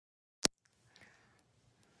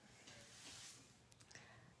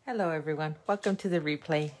Hello everyone, welcome to the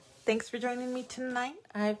replay. Thanks for joining me tonight.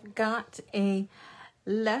 I've got a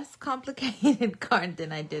less complicated card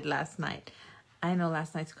than I did last night. I know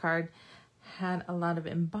last night's card had a lot of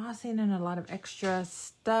embossing and a lot of extra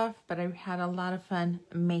stuff, but I had a lot of fun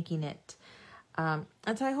making it. And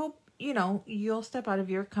so I hope, you'll step out of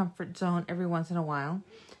your comfort zone every once in a while.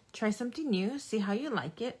 Try something new, see how you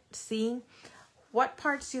like it, see what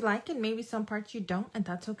parts you like and maybe some parts you don't, and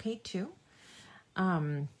that's okay too.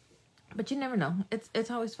 But you never know.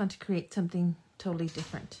 It's always fun to create something totally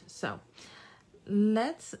different. So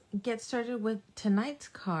let's get started with tonight's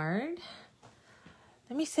card.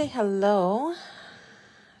 Let me say hello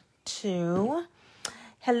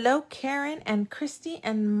Karen and Christy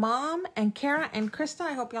and Mom and Kara and Krista.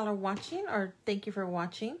 I hope y'all are watching, or thank you for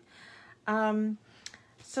watching.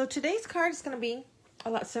 So today's card is going to be a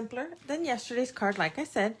lot simpler than yesterday's card, like I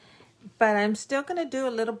said, but I'm still going to do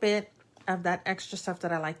a little bit of that extra stuff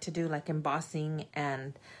that I like to do, like embossing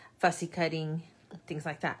and fussy cutting, things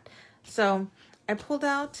like that. So I pulled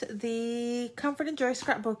out the Comfort and Joy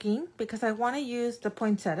scrapbooking because I want to use the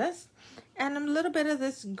poinsettias and a little bit of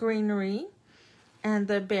this greenery and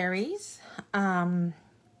the berries. I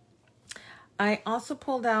also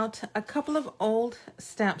pulled out a couple of old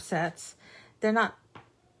stamp sets. They're not,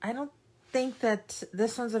 I don't think that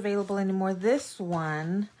this one's available anymore. This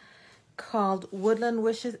one called Woodland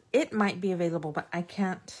Wishes, it might be available, but I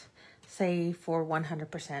can't say for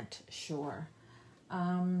 100% sure.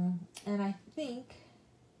 And I think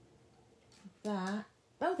that,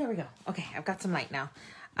 oh, there we go. Okay, I've got some light now.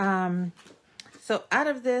 So out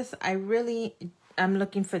of this, I'm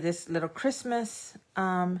looking for this little Christmas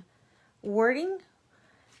wording,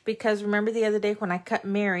 because remember the other day when I cut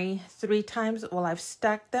Mary 3 times? Well, I've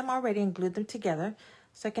stacked them already and glued them together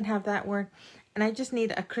so I can have that word. And I just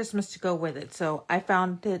need a Christmas to go with it. So I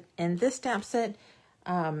found it in this stamp set.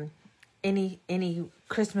 Any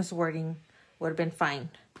Christmas wording would have been fine.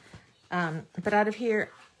 But out of here,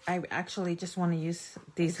 I actually just want to use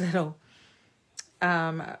these little,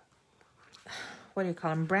 what do you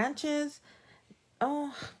call them? Branches.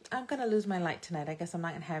 Oh, I'm going to lose my light tonight. I guess I'm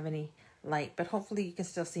not going to have any light, but hopefully you can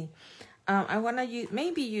still see. I want to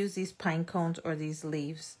maybe use these pine cones or these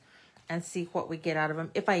leaves and see what we get out of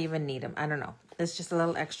them, if I even need them. I don't know. It's just a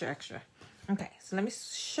little extra. Okay, so let me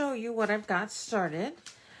show you what I've got started.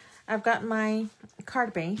 I've got my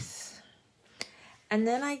card base, and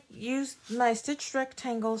then I used my stitched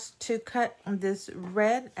rectangles to cut this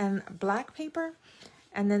red and black paper,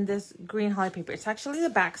 and then this green holly paper. It's actually the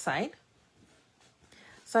back side.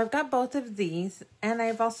 So I've got both of these, and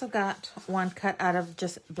I've also got one cut out of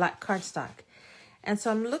just black cardstock. And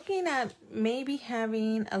so I'm looking at maybe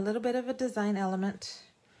having a little bit of a design element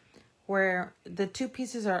where the 2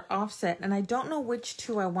 pieces are offset, and I don't know which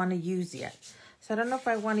 2 I want to use yet. So I don't know if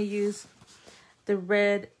I want to use the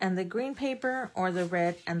red and the green paper or the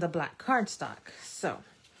red and the black cardstock. So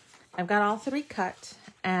I've got all 3 cut,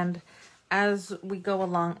 and as we go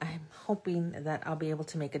along, I'm hoping that I'll be able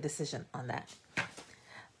to make a decision on that.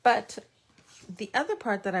 But the other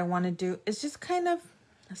part that I want to do is just kind of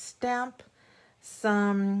stamp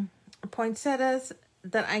some poinsettias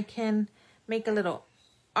that I can make a little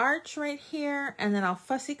arch right here, and then I'll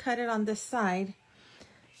fussy cut it on this side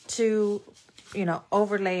to,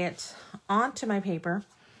 overlay it onto my paper,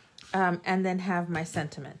 and then have my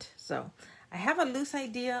sentiment. So I have a loose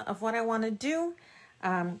idea of what I want to do,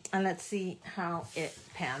 and let's see how it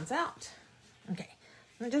pans out. Okay,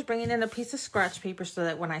 I'm just bringing in a piece of scratch paper so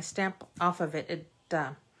that when I stamp off of it, it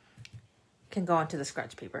can go onto the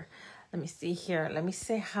scratch paper. Let me see here. Let me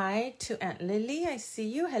say hi to Aunt Lily. I see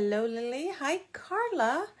you. Hello, Lily. Hi,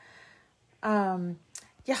 Carla.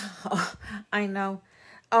 Yeah, oh, I know.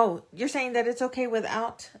 Oh, you're saying that it's okay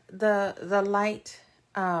without the light?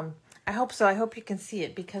 I hope so. I hope you can see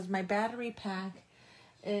it, because my battery pack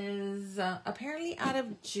is apparently out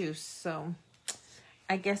of juice. So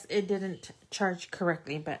I guess it didn't charge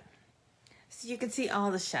correctly, but so you can see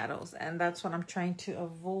all the shadows, and that's what I'm trying to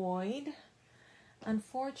avoid.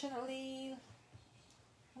 Unfortunately,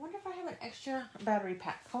 I wonder if I have an extra battery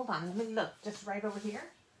pack. Hold on, let me look just right over here.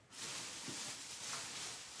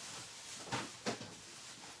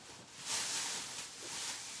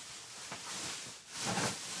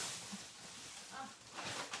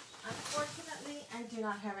 Unfortunately, I do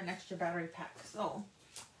not have an extra battery pack. So,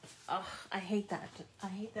 I hate that. I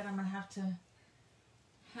hate that I'm going to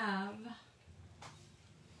have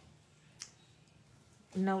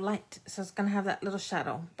no light, so it's gonna have that little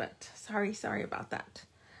shadow, but sorry about that.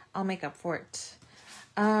 I'll make up for it.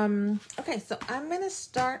 Okay, so I'm gonna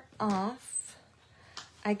start off,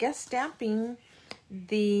 I guess, stamping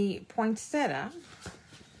the poinsettia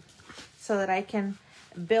so that I can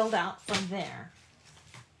build out from there.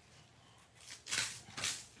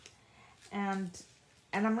 And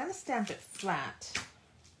I'm going to stamp it flat.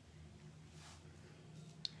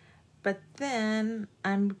 But then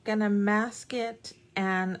I'm going to mask it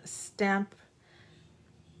and stamp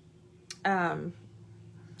the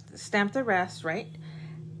rest, right?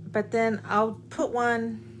 But then I'll put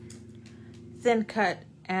one thin cut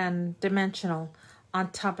and dimensional on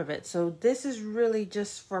top of it. So this is really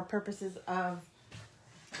just for purposes of,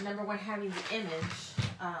 number one, having the image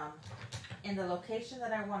in the location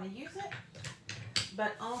that I want to use it,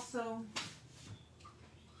 but also,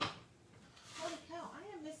 holy cow,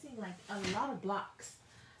 I am missing like a lot of blocks.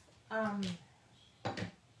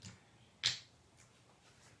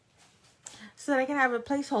 So that I can have a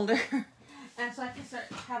placeholder and so I can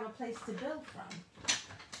have a place to build from.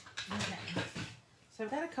 Okay, so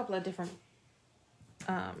I've got a couple of different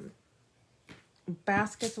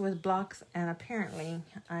baskets with blocks, and apparently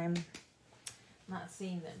I'm not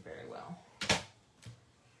seeing them very well.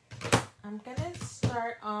 I'm gonna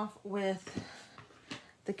start off with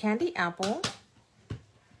the candy apple.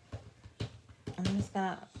 I'm just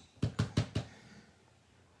gonna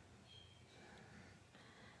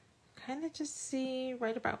kind of just see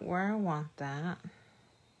right about where I want that.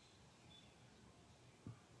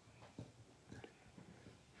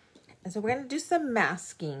 And so we're going to do some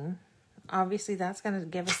masking. Obviously that's going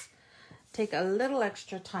to take a little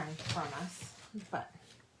extra time from us, but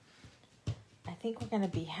I think we're going to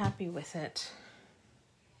be happy with it,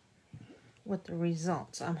 with the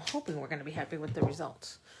results. I'm hoping we're going to be happy with the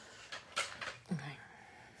results. Okay.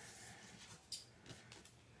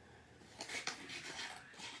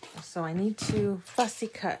 So I need to fussy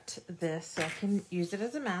cut this so I can use it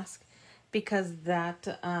as a mask, because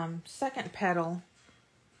that second petal,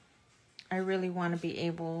 I really want to be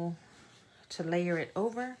able to layer it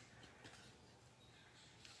over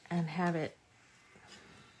and have it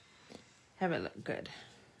look good.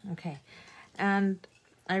 Okay, and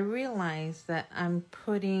I realize that I'm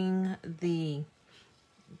putting the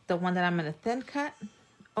one that I'm going to thin cut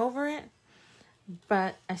over it,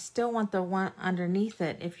 but I still want the one underneath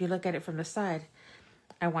it. If you look at it from the side,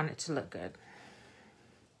 I want it to look good.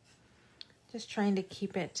 Just trying to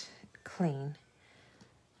keep it clean.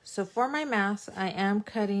 So for my mask, I am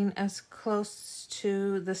cutting as close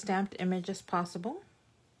to the stamped image as possible.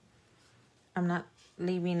 I'm not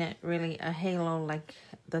leaving it really a halo like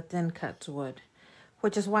the thin cuts would,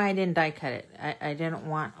 which is why I didn't die cut it. I didn't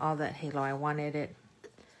want all that halo. I wanted it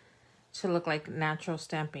to look like natural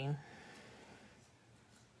stamping.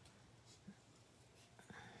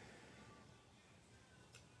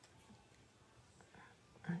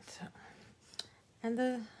 And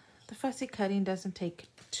the fussy cutting doesn't take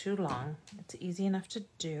too long. It's easy enough to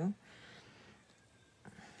do.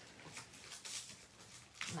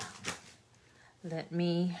 Now, let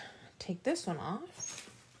me take this one off.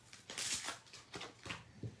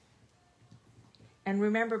 And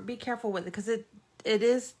remember, be careful with it, because it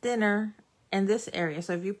is thinner in this area.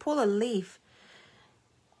 So if you pull a leaf,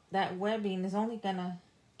 that webbing is only gonna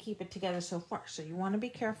keep it together so far. So you want to be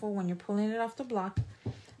careful when you're pulling it off the block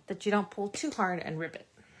that you don't pull too hard and rip it.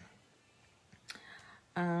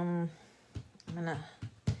 I'm gonna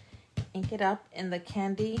ink it up in the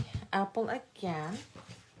candy apple again.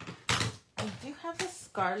 I do have the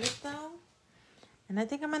scarlet though, and I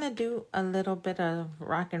think I'm gonna do a little bit of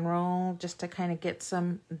rock and roll just to kind of get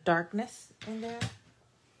some darkness in there.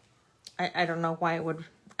 I don't know why it would.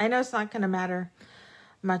 I know it's not gonna matter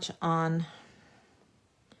much on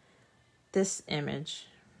this image.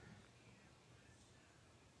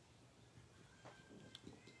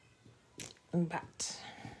 But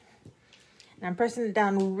I'm pressing it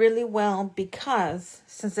down really well, because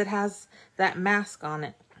since it has that mask on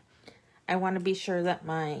it, I want to be sure that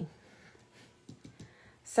my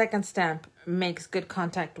second stamp makes good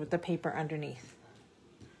contact with the paper underneath.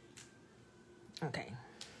 Okay.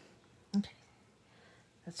 Okay.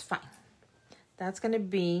 That's fine. That's going to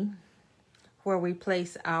be where we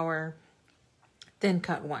place our thin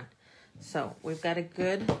cut one. So we've got a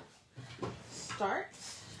good start.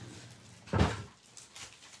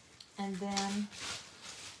 And then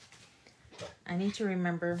I need to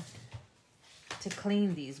remember to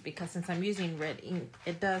clean these, because since I'm using red ink,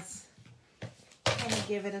 it does kind of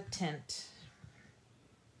give it a tint.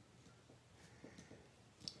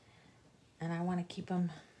 And I want to keep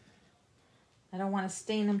them, I don't want to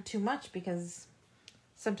stain them too much, because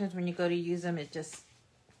sometimes when you go to use them, it just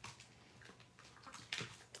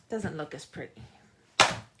doesn't look as pretty.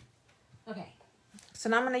 Okay, so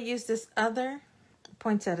now I'm going to use this other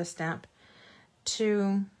poinsettia stamp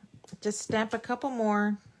to just stamp a couple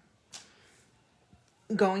more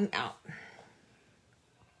going out.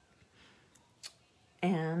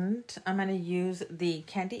 And I'm going to use the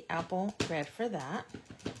candy apple red for that.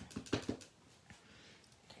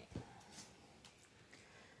 Okay.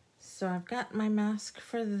 So I've got my mask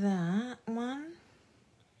for that one.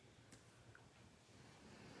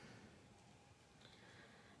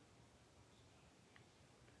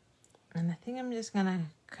 And I think I'm just going to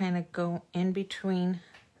kind of go in between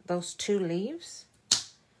those two leaves.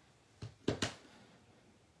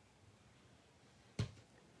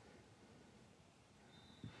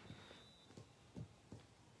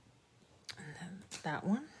 That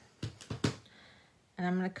one, and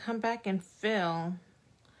I'm going to come back and fill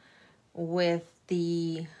with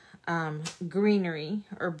the greenery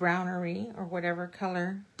or brownery or whatever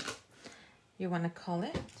color you want to call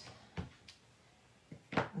it.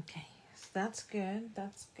 Okay, so that's good.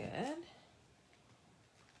 That's good.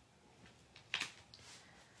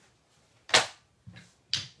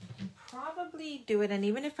 Probably do it, and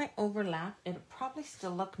even if I overlap, it'll probably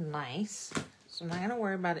still look nice. So I'm not going to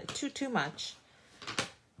worry about it too much.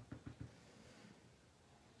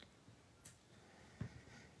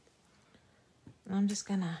 I'm just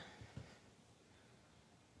gonna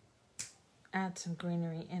add some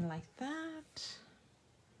greenery in like that.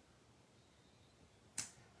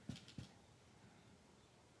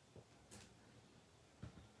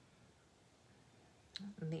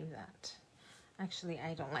 Leave that. Actually,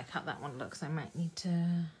 I don't like how that one looks. I might need to...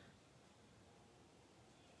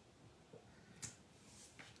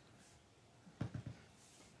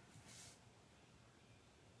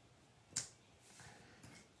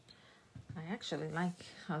 I actually like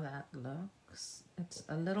how that looks. It's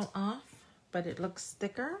a little off, but it looks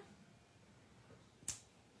thicker.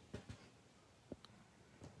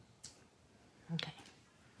 Okay.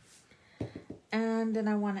 And then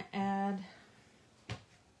I want to add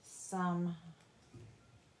some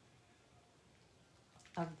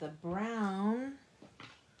of the brown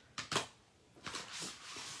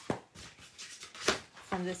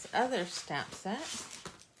from this other stamp set.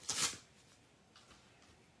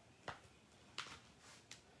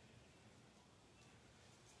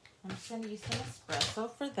 I'm just going to use some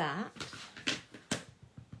espresso for that.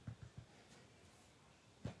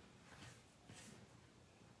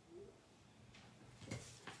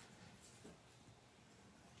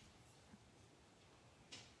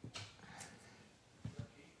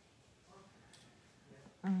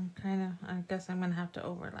 I guess I'm going to have to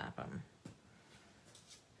overlap them.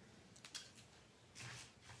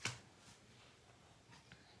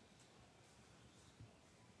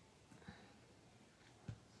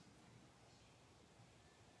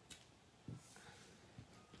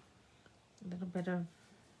 A little bit of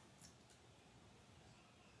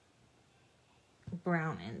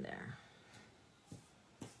brown in there.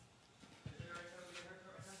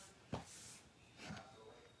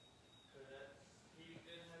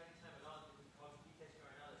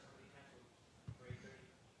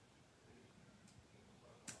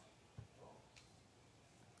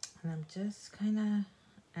 And I'm just kind of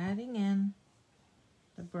adding in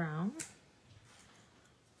the brown.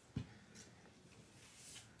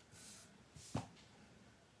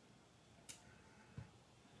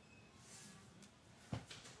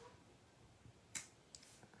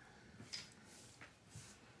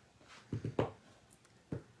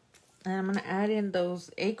 And I'm going to add in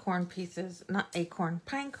those acorn pieces, not acorn,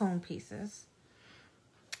 pine cone pieces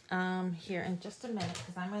here in just a minute,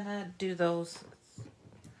 because I'm going to do those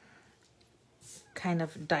kind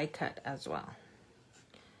of die cut as well.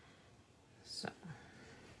 So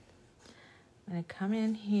I'm going to come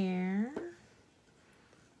in here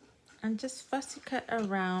and just fussy cut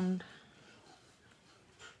around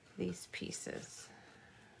these pieces.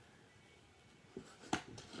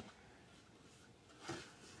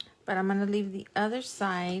 But I'm going to leave the other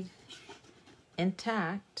side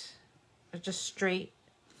intact, or just straight,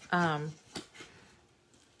 a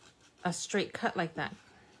straight cut like that.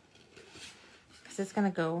 Because it's going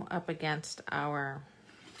to go up against our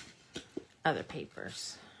other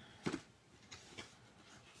papers.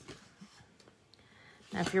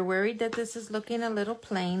 Now, if you're worried that this is looking a little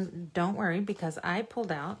plain, don't worry, because I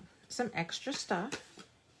pulled out some extra stuff.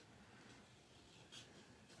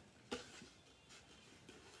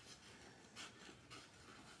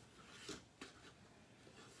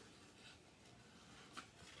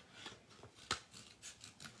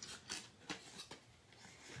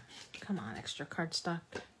 Come on, extra cardstock.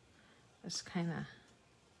 Just kind of...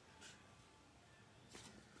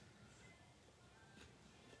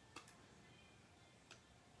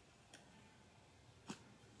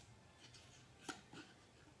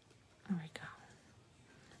 There we go.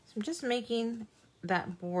 So I'm just making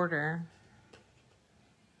that border.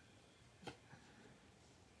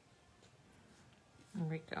 There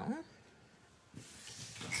we go.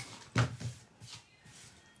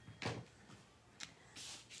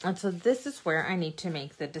 And so this is where I need to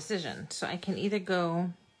make the decision. So I can either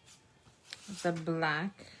go the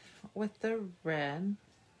black with the red.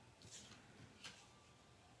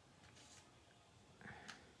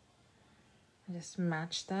 Just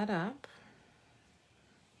match that up.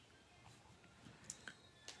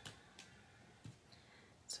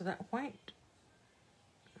 So that white,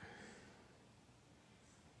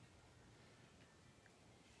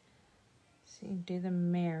 see, do the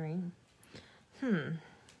Mary.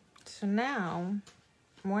 So now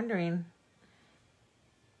I'm wondering,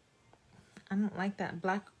 I don't like that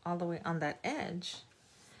black all the way on that edge.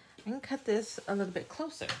 I can cut this a little bit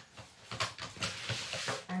closer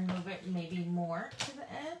and move it maybe more to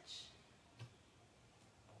the edge.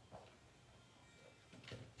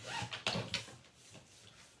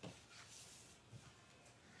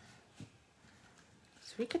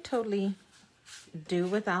 So we could totally do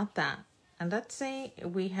without that. And let's say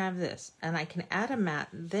we have this, and I can add a mat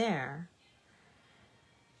there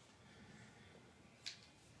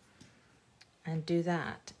and do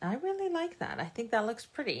that. I really like that. I think that looks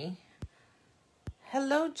pretty.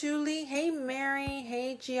 Hello, Julie. Hey, Mary.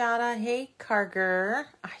 Hey, Giada. Hey, Carger.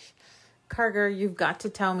 Carger, you've got to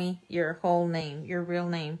tell me your whole name, your real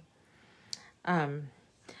name.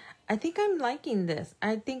 I think I'm liking this.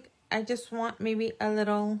 I think I just want maybe a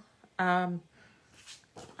little, I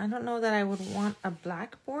don't know that I would want a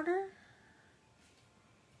black border.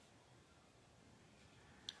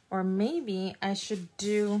 Or maybe I should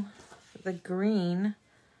do the green.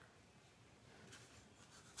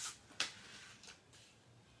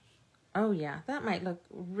 Oh yeah, that might look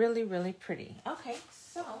really, really pretty. Okay,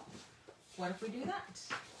 so what if we do that?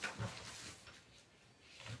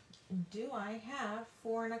 Do I have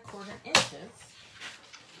 4 1/4 inches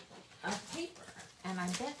of paper? And I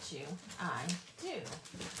bet you I do.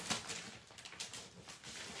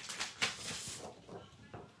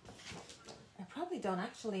 I probably don't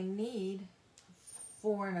actually need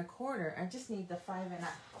 4 1/4. I just need the 5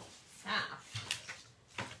 1/2.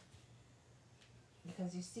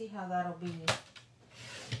 Because you see how that'll be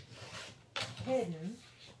hidden.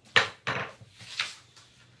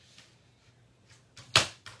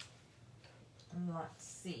 Let's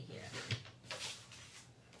see here.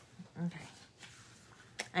 Okay.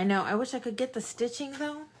 I know, I wish I could get the stitching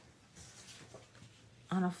though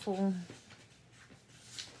on a full,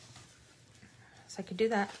 so I could do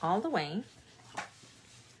that all the way.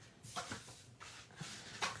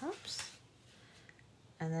 Oops.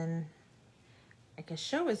 And then I can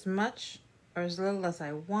show as much or as little as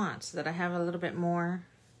I want so that I have a little bit more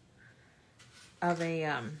of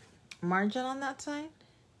a margin on that side,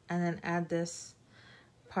 and then add this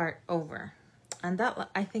part over. And that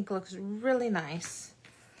I think looks really nice.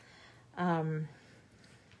 I'm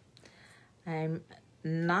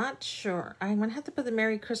not sure. I'm gonna have to put the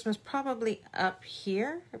Merry Christmas probably up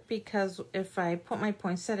here, because if I put my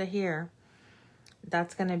poinsettia here,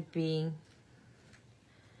 that's gonna be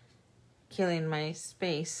killing my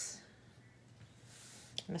space.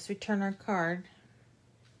 Let's return our card.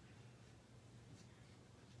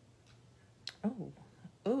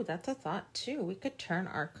 Oh, that's a thought too. We could turn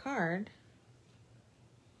our card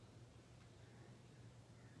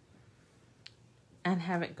and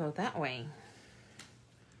have it go that way.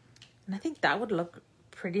 And I think that would look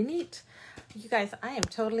pretty neat. You guys, I am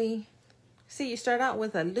totally, see, you start out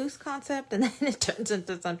with a loose concept and then it turns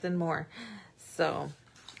into something more. So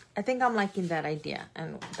I think I'm liking that idea,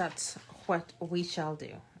 and that's what we shall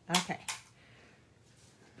do. Okay.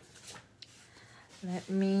 Let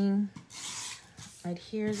me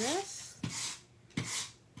adhere this.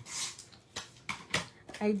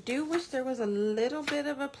 I do wish there was a little bit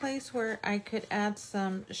of a place where I could add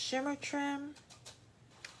some shimmer trim,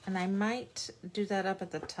 and I might do that up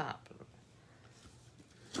at the top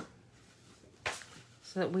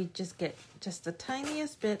so that we just get just the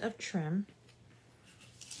tiniest bit of trim.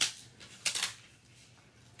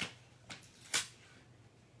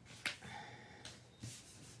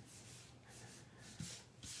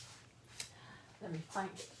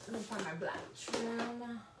 Let me find my black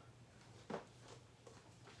trim.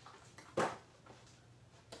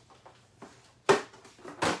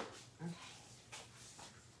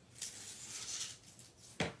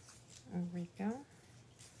 There we go.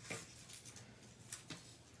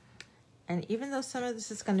 And even though some of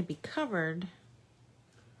this is going to be covered,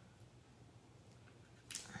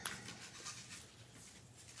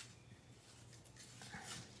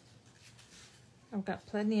 I've got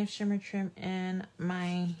plenty of shimmer trim in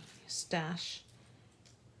my stash.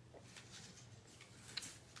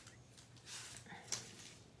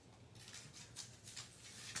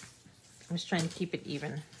 I'm just trying to keep it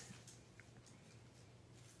even.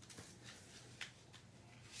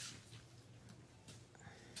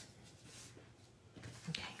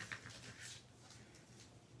 Okay.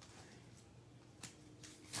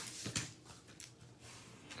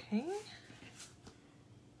 Okay.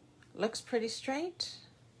 Looks pretty straight.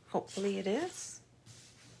 Hopefully it is.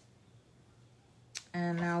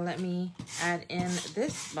 And now let me add in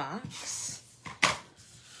this box.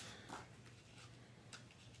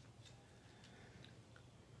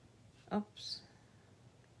 Oops.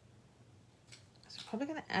 So probably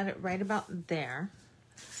gonna add it right about there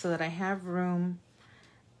so that I have room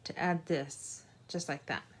to add this, just like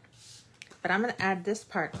that. But I'm gonna add this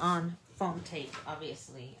part on foam tape,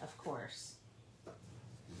 obviously, of course.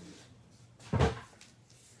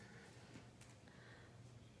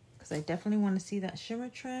 Because I definitely want to see that shimmer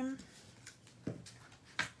trim.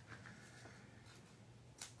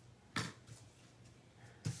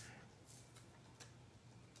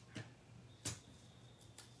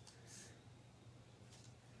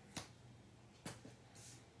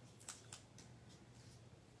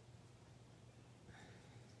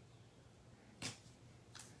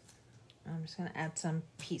 I'm just going to add some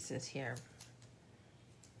pieces here.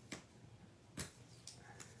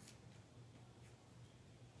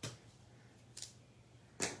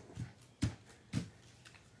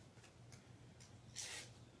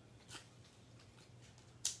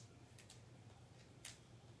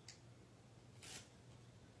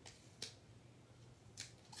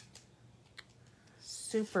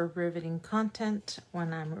 Super riveting content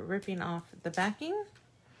when I'm ripping off the backing.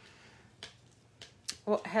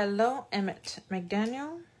 Well, hello, Emmett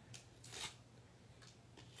McDaniel.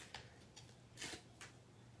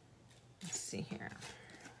 Let's see here.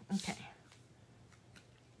 Okay.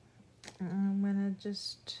 I'm gonna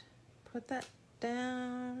just put that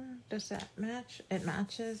down. Does that match? It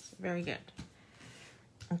matches. Very good.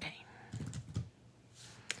 Okay.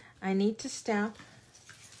 I need to stamp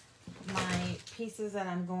my pieces that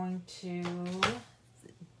I'm going to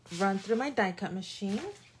run through my die cut machine.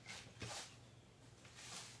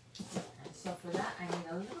 So for that, I need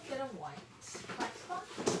a little bit of white spot.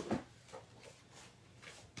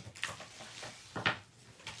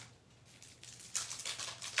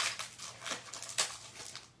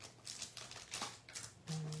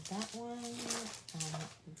 And that one,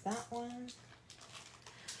 and that one.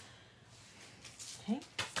 Okay.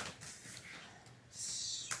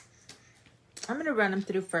 I'm going to run them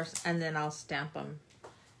through first, and then I'll stamp them.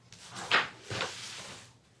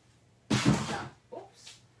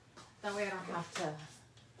 Oops. That way I don't have to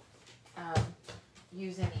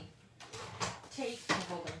use any tape to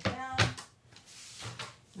hold them down.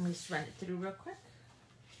 Let me just run it through real quick.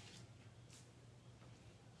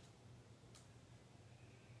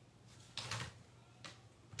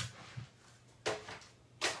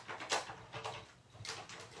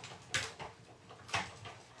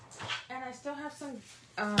 And I still have some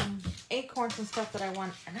acorns and stuff that I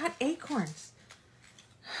want. Not acorns.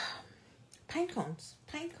 Pine cones.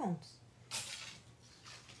 Pine cones.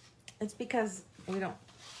 It's because I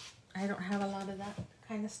don't have a lot of that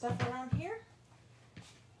kind of stuff around here.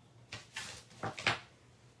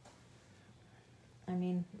 I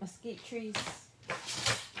mean, mesquite trees,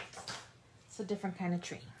 it's a different kind of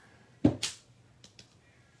tree.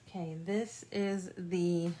 Okay, this is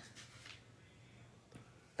the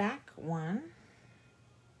back one.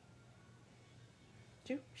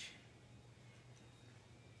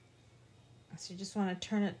 So you just want to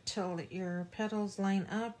turn it till your petals line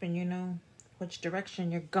up and you know which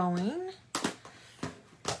direction you're going.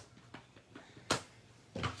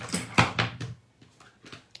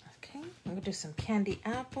 Okay, I'm going to do some candy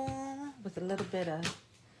apple with a little bit of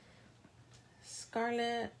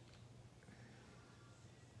scarlet.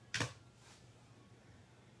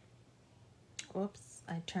 Whoops,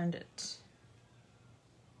 I turned it.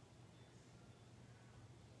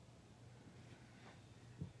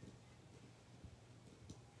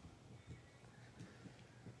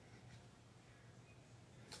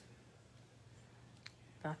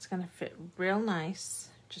 That's gonna fit real nice,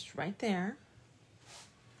 just right there.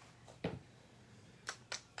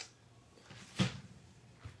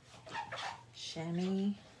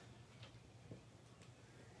 Chamois.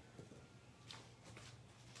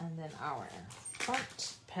 And then our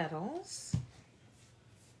front petals.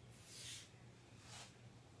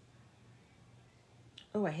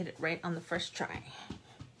 Oh, I hit it right on the first try.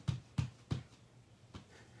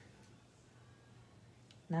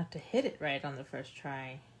 not to hit it right on the first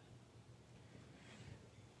try.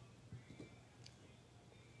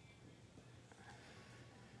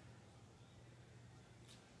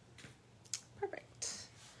 Perfect.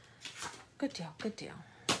 Good deal, good deal.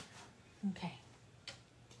 Okay.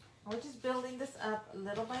 We're just building this up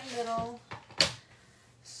little by little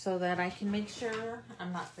so that I can make sure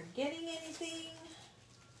I'm not forgetting anything.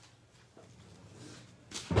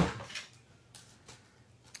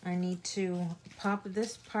 I need to pop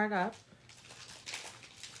this part up.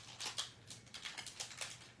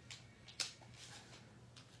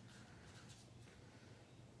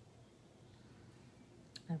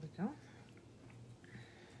 There we go.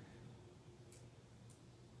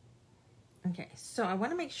 Okay, so I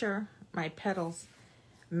want to make sure my petals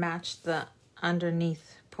match the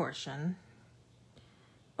underneath portion.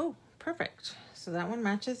 Oh, perfect. So that one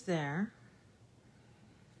matches there.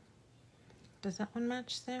 Does that one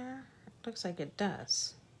match there? It looks like it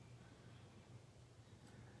does.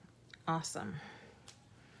 Awesome.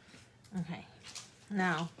 Okay,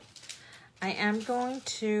 now I am going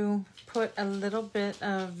to put a little bit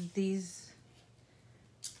of these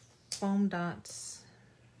foam dots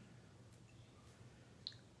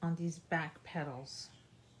on these back petals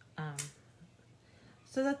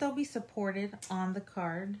so that they'll be supported on the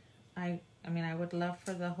card. I mean, I would love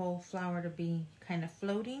for the whole flower to be kind of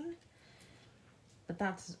floating, but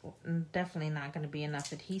that's definitely not going to be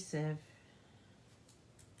enough adhesive.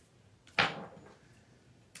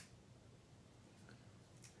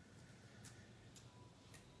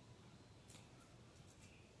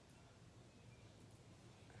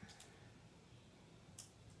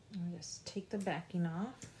 I'll just take the backing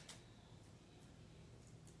off.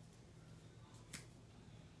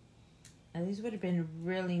 Now, these would have been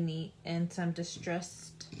really neat in some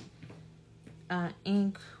distressed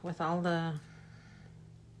ink with all the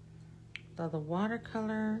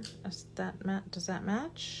watercolor. Does that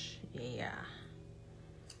match? Yeah.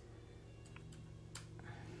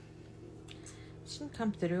 It can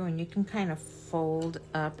come through and you can kind of fold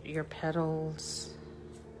up your petals.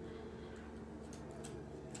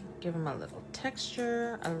 Give them a little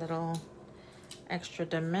texture, a little extra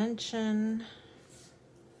dimension.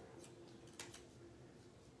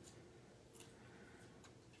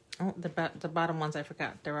 Oh, the bottom ones I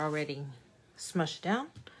forgot. They're already smushed down.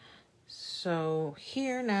 So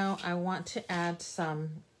here now I want to add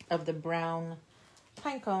some of the brown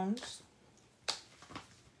pine cones.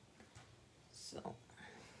 So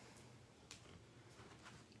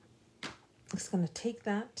I'm just going to take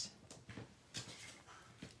that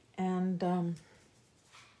and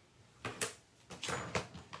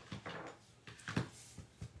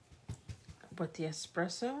with the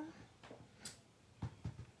espresso.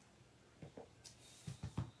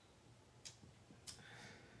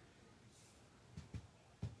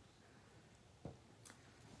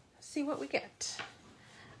 See what we get.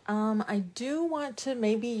 I do want to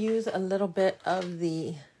maybe use a little bit of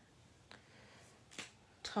the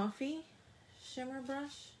toffee shimmer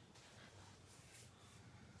brush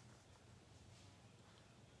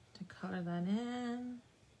to color that in.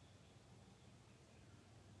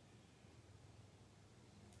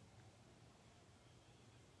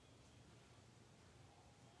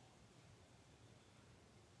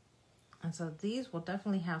 And so these will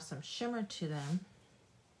definitely have some shimmer to them.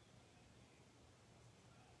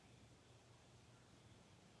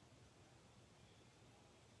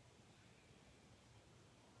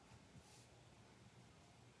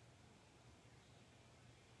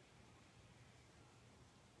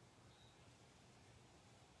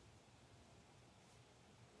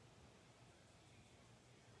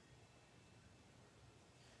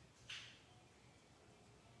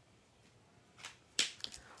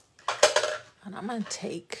 And I'm going to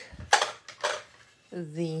take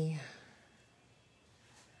the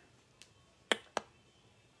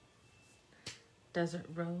desert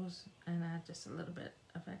rose and add just a little bit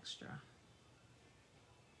of extra.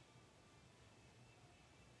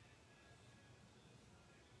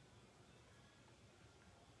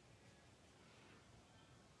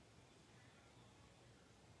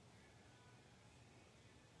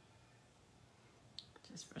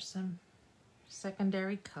 Just for some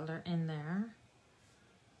secondary color in there.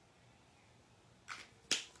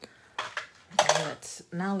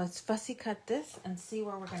 Now let's fussy cut this and see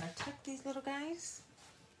where we're going to tuck these little guys.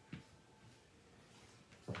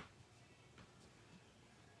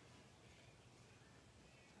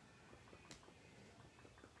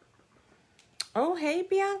 Oh, hey,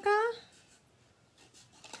 Bianca.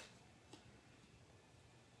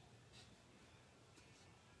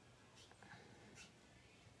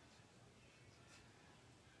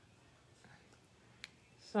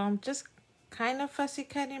 So I'm just kind of fussy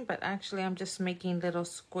cutting, but actually I'm just making little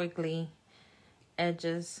squiggly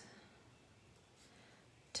edges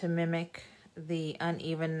to mimic the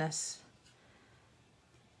unevenness.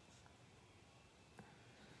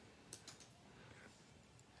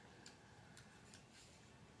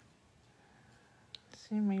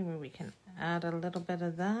 See, maybe we can add a little bit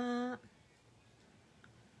of that.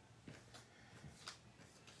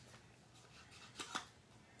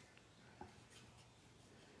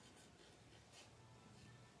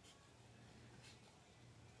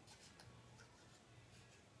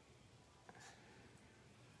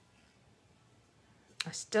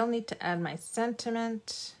 I still need to add my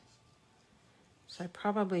sentiment, so I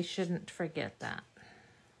probably shouldn't forget that.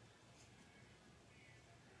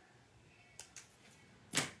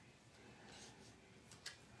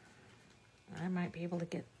 I might be able to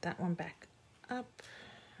get that one back up.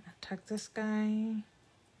 I'll tuck this guy.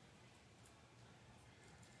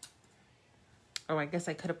 Oh, I guess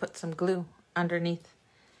I could have put some glue underneath.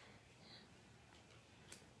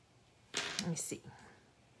 Let me see.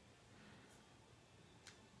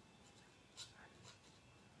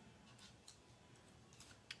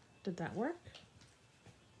 Did that work?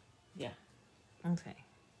 Yeah. Okay.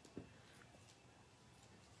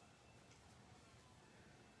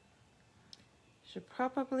 Should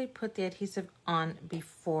probably put the adhesive on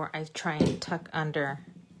before I try and tuck under.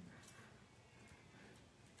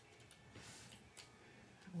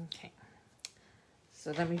 Okay.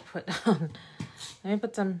 So let me put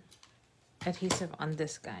some adhesive on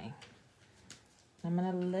this guy. I'm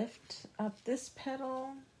gonna lift up this petal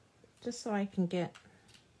just so I can get.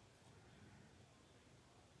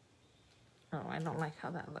 Oh, I don't like how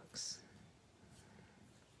that looks.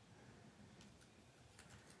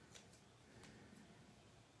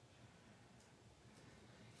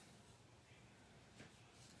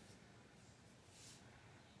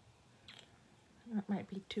 That might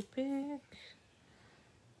be too big.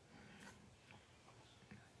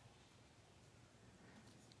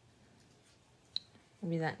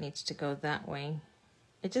 Maybe that needs to go that way.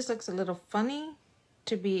 It just looks a little funny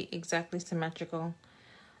to be exactly symmetrical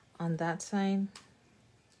on that side.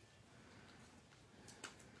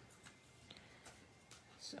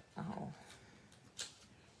 So I'll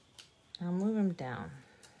move him down.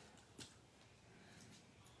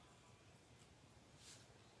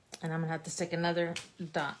 And I'm gonna have to stick another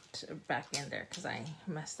dot back in there because I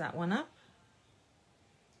messed that one up.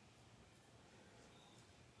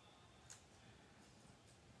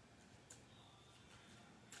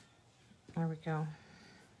 There we go.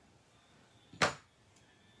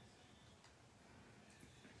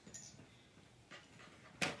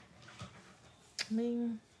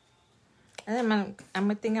 And then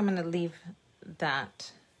I think I'm gonna leave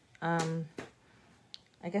that.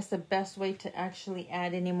 I guess the best way to actually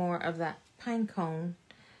add any more of that pine cone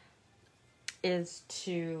is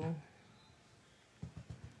to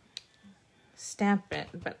stamp it,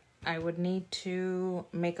 but I would need to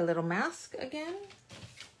make a little mask again,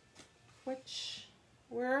 which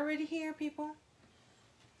we're already here, people.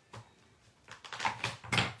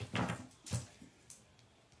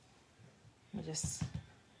 I just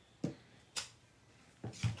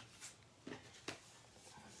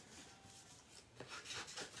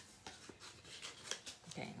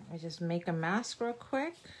I just make a mask real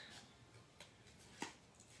quick.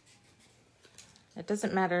 It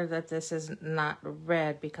doesn't matter that this is not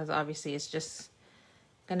red because obviously it's just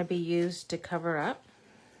going to be used to cover up.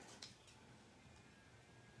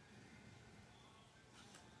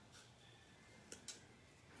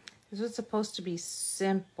 This was supposed to be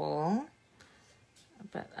simple,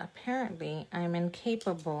 but apparently I'm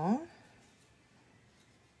incapable.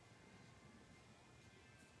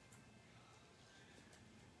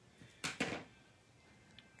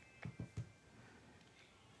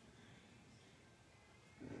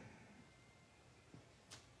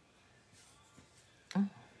 Oh,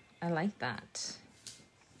 I like that.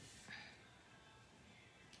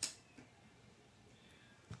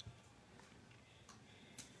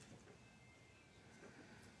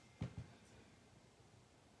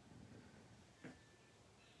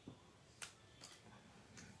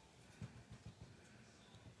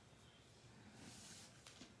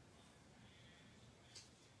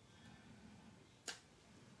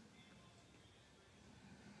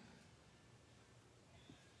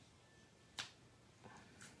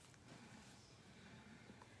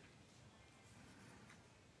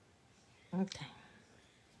 Okay.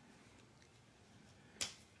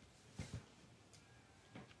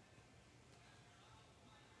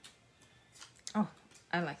 Oh,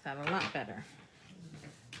 I like that a lot better.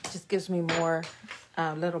 Just gives me more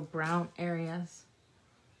little brown areas.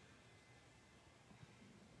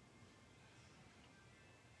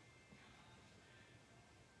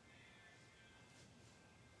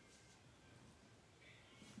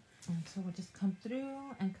 And so we'll just come through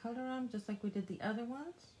and color them just like we did the other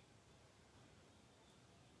ones.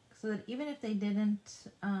 So that even if they didn't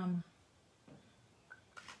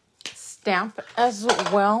stamp as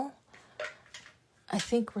well, I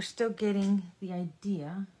think we're still getting the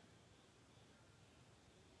idea.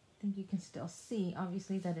 I think you can still see,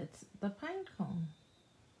 obviously, that it's the pine cone.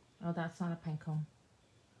 Oh, that's not a pine cone.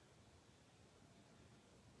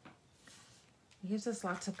 It gives us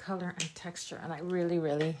lots of color and texture, and I really,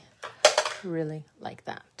 really, really like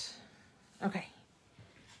that. Okay.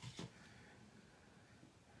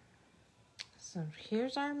 So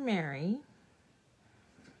here's our Mary.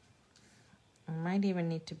 It might even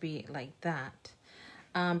need to be like that.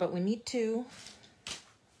 But we need to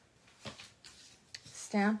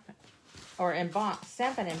stamp and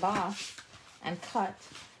emboss and cut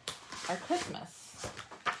our Christmas.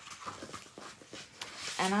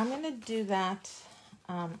 And I'm going to do that,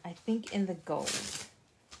 I think, in the gold.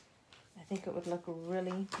 I think it would look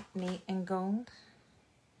really neat in gold.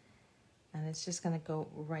 And it's just going to go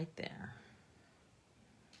right there.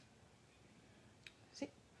 See?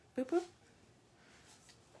 Boop, boop.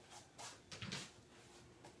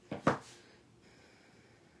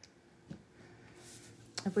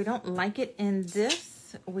 If we don't like it in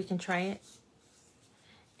this, we can try it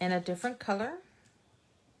in a different color.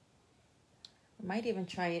 We might even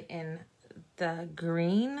try it in the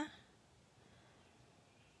green.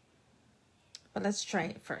 But let's try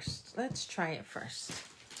it first. Let's try it first.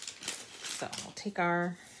 So we'll take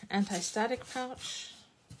our anti-static pouch.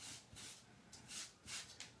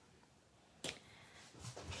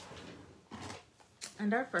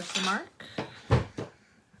 And our first mark.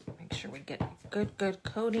 Make sure we get good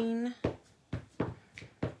coating.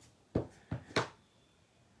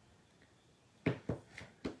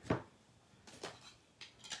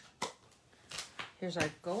 Here's our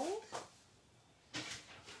gold.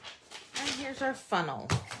 And here's our funnel.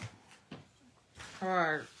 Or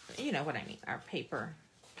our, you know what I mean, our paper.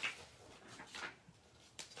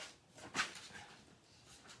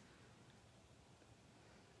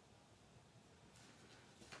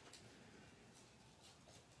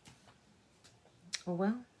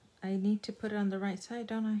 Well, I need to put it on the right side,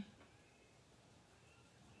 don't I?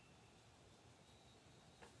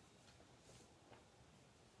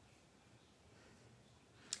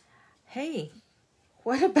 Hey,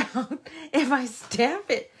 what about if I stamp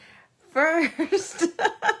it first?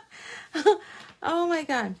 Oh my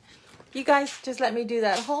God. You guys just let me do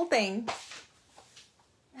that whole thing.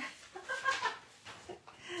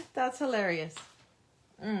 That's hilarious.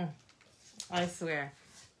 I swear.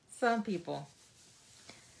 Some people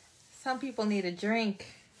need a drink.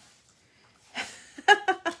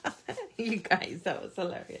 You guys, that was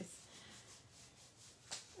hilarious.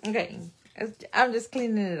 Okay, I'm just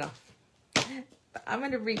cleaning it off. But I'm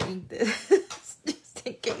going to reheat this just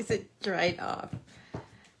in case it dried off.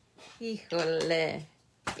 Híjole.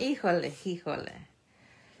 Híjole, híjole.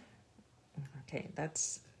 Okay,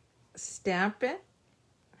 let's stamp it.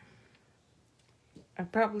 I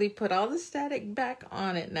probably put all the static back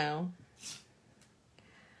on it now.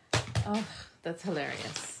 Oh, that's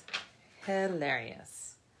hilarious.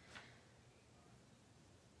 Hilarious.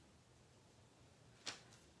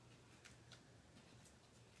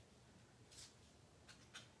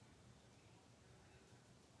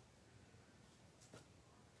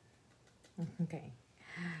 Okay.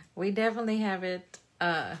 We definitely have it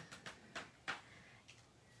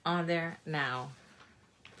on there now.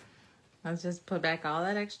 Let's just put back all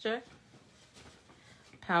that extra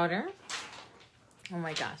powder. Oh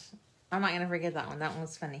my gosh. I'm not going to forget that one. That one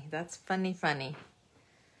was funny. That's funny, funny.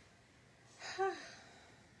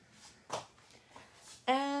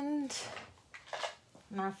 And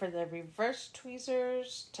now for the reverse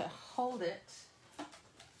tweezers to hold it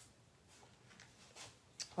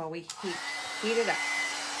while we heat it up.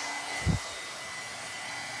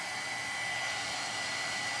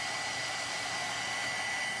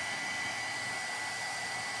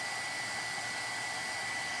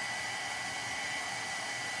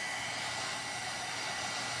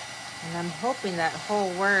 And I'm hoping that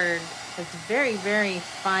whole word is very, very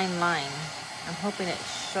fine line. I'm hoping it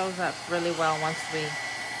shows up really well once we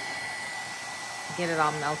get it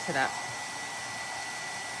all melted up.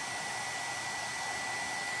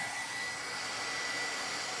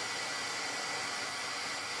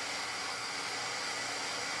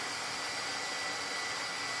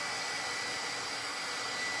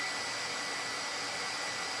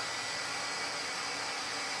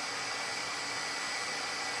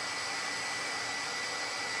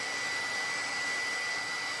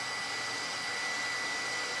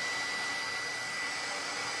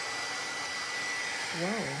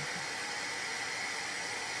 Whoa.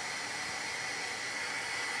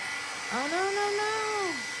 Oh, no, no, no.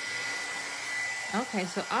 Okay,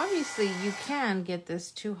 so obviously you can get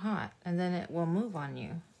this too hot and then it will move on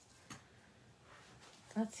you.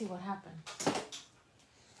 Let's see what happened.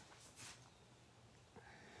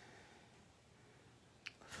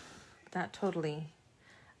 That totally,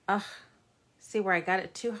 ugh. See where I got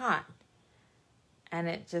it too hot and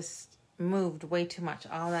it just moved way too much.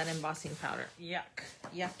 All that embossing powder. Yuck,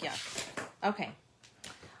 yuck, yuck. Okay,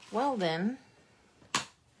 well then,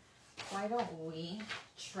 why don't we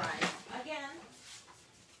try again?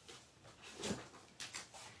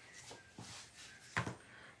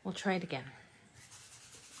 We'll try it again.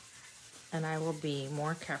 And I will be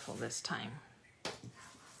more careful this time.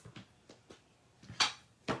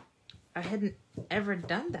 I hadn't ever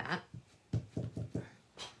done that.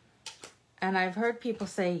 And I've heard people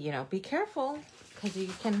say, you know, be careful because you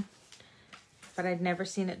can, but I'd never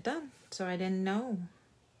seen it done. So I didn't know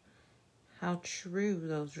how true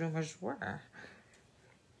those rumors were.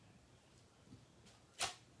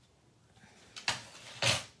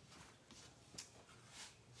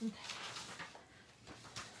 Okay.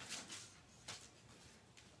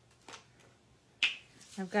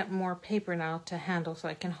 I've got more paper now to handle so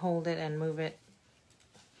I can hold it and move it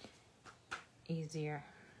easier.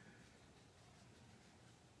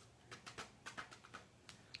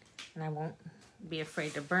 And I won't be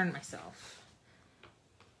afraid to burn myself.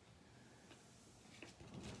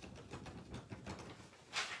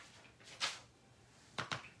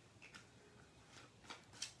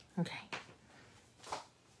 Okay.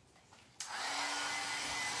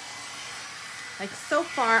 Like so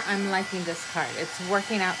far, I'm liking this card. It's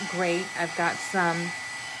working out great. I've got some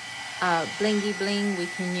blingy bling we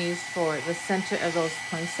can use for the center of those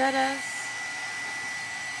poinsettias.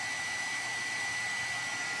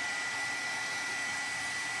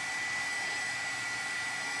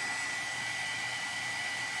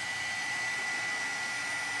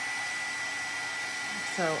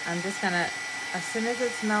 So I'm just gonna, as soon as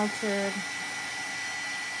it's melted,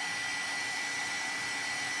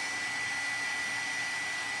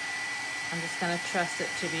 I'm just gonna trust it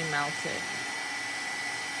to be melted.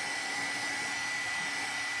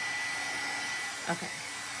 Okay,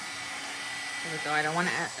 there we go. I don't want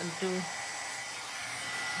to do,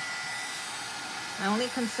 my only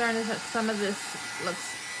concern is that some of this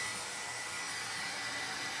looks,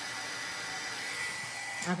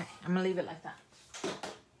 okay, I'm gonna leave it like that.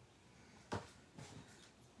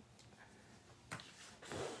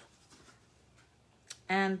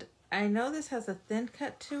 And I know this has a thin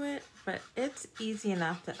cut to it, but it's easy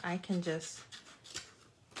enough that I can just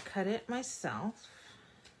cut it myself.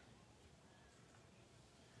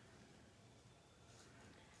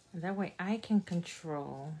 And that way I can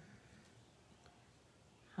control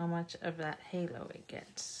how much of that halo it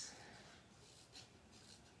gets.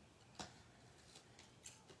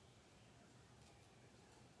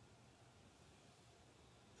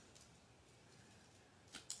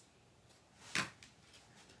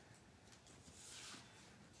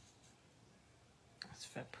 So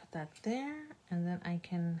if I put that there, and then I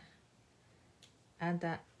can add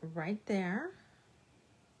that right there.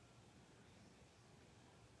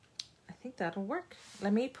 I think that'll work.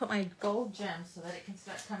 Let me put my gold gem so that it can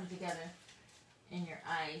start coming together in your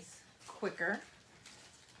eyes quicker.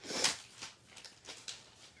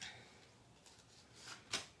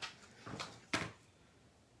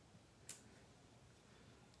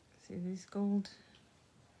 See these gold?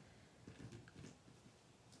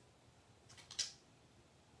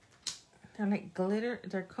 They're like glitter,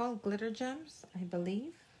 they're called glitter gems, I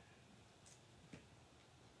believe.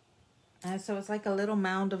 And so it's like a little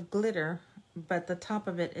mound of glitter, but the top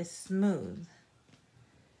of it is smooth.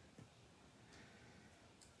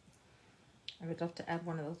 I would love to add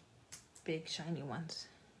one of those big shiny ones.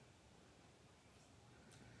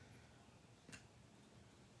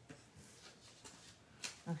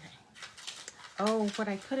 Okay. Oh, what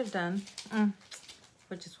I could have done,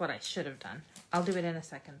 which is what I should have done. I'll do it in a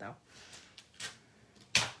second though.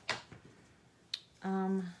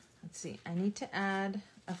 Let's see, I need to add,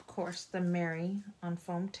 of course, the Mary on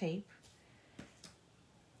foam tape.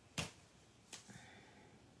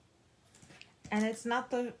 And it's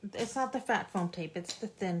not the fat foam tape, it's the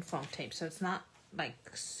thin foam tape. So it's not like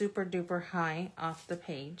super duper high off the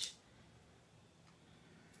page.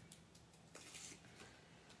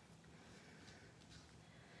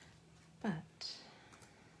 But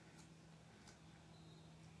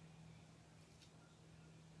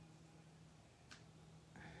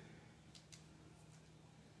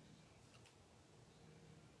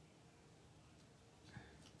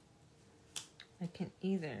I can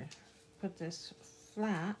either put this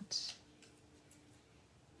flat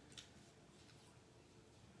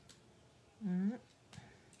Mm.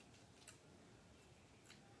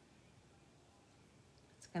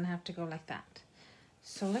 It's gonna have to go like that.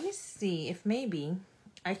 So let me see if maybe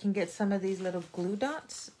I can get some of these little glue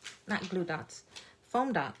dots, not glue dots,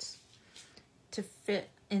 foam dots, to fit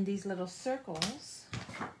in these little circles.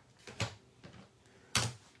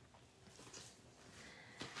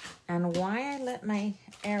 And why I let my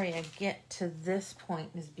area get to this point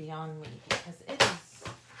is beyond me, because it is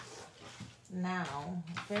now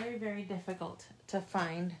very, very difficult to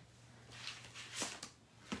find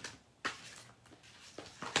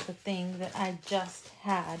the thing that I just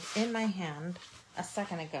had in my hand a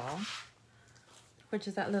second ago, which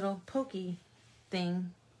is that little pokey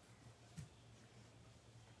thing.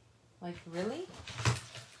 Like, really?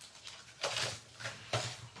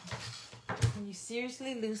 Can you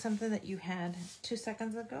seriously lose something that you had 2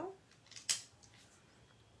 seconds ago?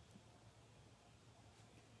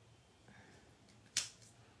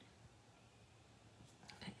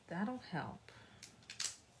 Okay, that'll help.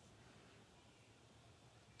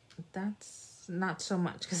 That's not so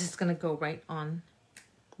much because it's going to go right on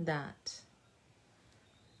that.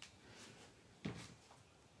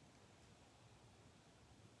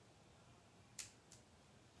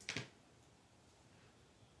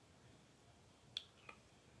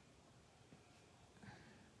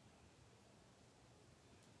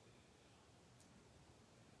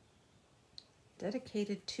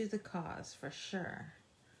 Dedicated to the cause, for sure.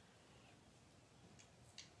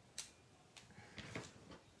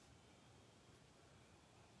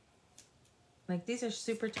 Like, these are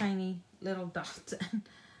super tiny little dots. Like,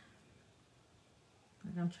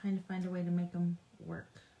 I'm trying to find a way to make them work.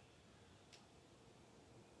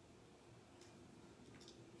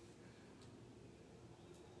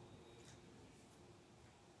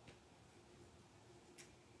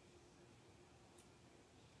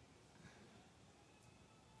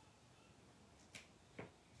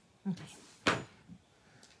 Okay. I'm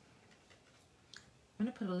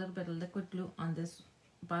gonna put a little bit of liquid glue on this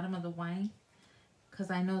bottom of the Y,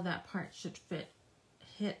 because I know that part should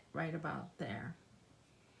hit right about there.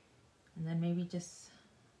 And then maybe just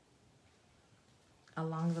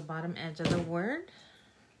along the bottom edge of the word.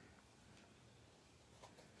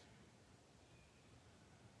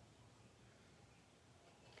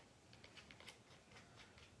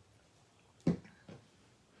 Okay.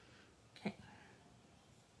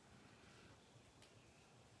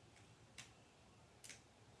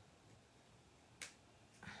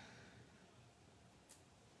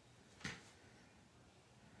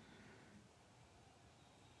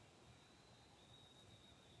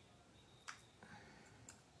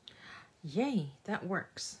 Yay, that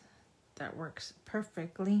works. That works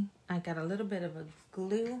perfectly. I got a little bit of a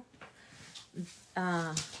glue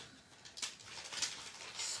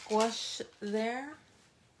squash there.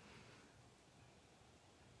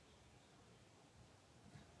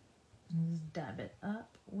 Just dab it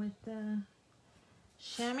up with the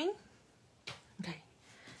chamois. Okay,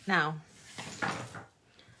 now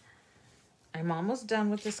I'm almost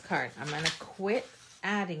done with this card. I'm gonna quit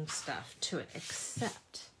adding stuff to it,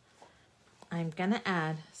 except I'm gonna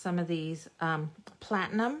add some of these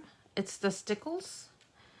platinum. It's the stickles,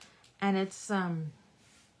 and it's I've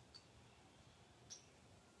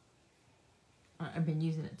been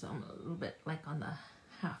using it, so I'm a little bit like on the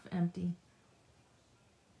half empty.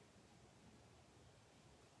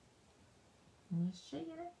 I'm just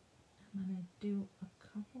shaking it. I'm gonna do a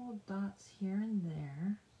couple dots here and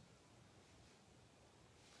there,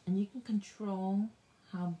 and you can control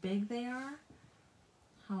how big they are,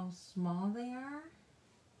 how small they are.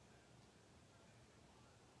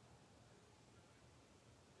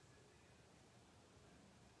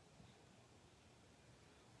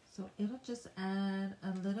 So it'll just add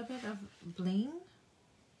a little bit of bling.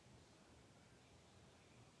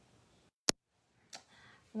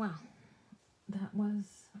 Wow, that was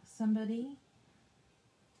somebody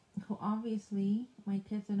who obviously my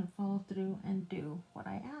kids didn't follow through and do what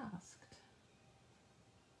I asked.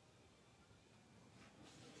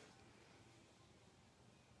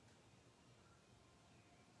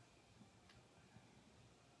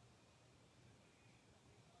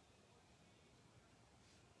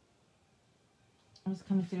 I'm just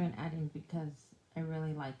coming through and adding because I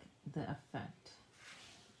really like the effect.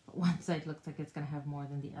 But one side looks like it's going to have more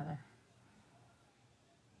than the other.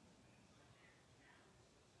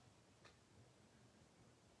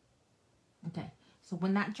 Okay, so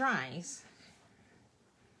when that dries,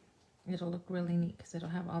 it'll look really neat because it'll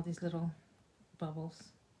have all these little bubbles,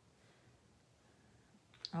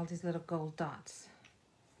 all these little gold dots.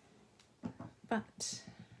 But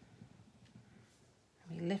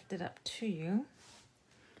let me lift it up to you.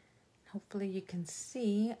 Hopefully you can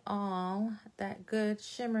see all that good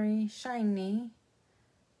shimmery, shiny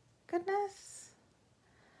goodness.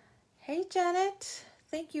 Hey, Janet.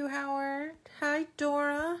 Thank you, Howard. Hi,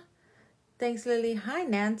 Dora. Thanks, Lily. Hi,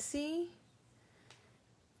 Nancy.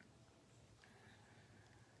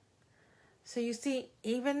 So you see,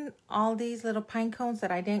 even all these little pine cones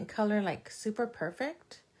that I didn't color like super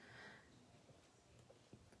perfect,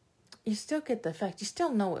 you still get the effect. You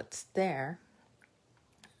still know it's there.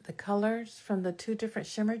 The colors from the two different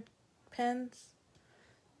shimmer pens.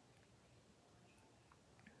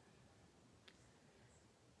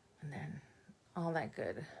 And then all that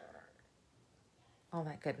goodness.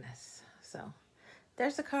 So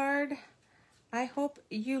there's the card. I hope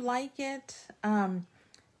you like it.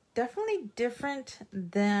 Definitely different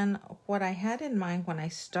than what I had in mind when I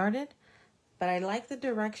started, but I like the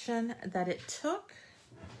direction that it took.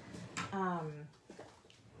 So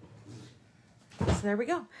there we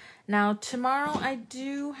go. Now tomorrow I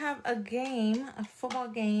do have a game, a football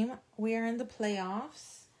game. We are in the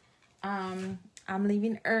playoffs. I'm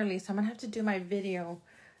leaving early, so I'm gonna have to do my video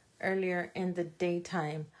earlier in the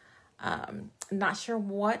daytime. Not sure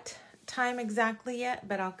what time exactly yet,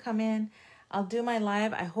 but I'll come in. I'll do my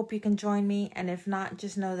live. I hope you can join me, and if not,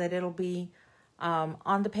 just know that it'll be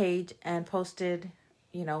on the page and posted,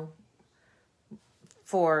 you know,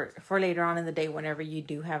 for later on in the day whenever you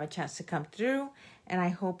do have a chance to come through, and I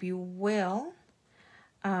hope you will.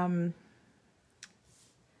 There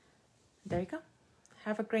you go.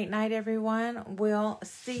 Have a great night, everyone. We'll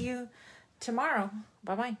see you tomorrow.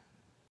 Bye-bye.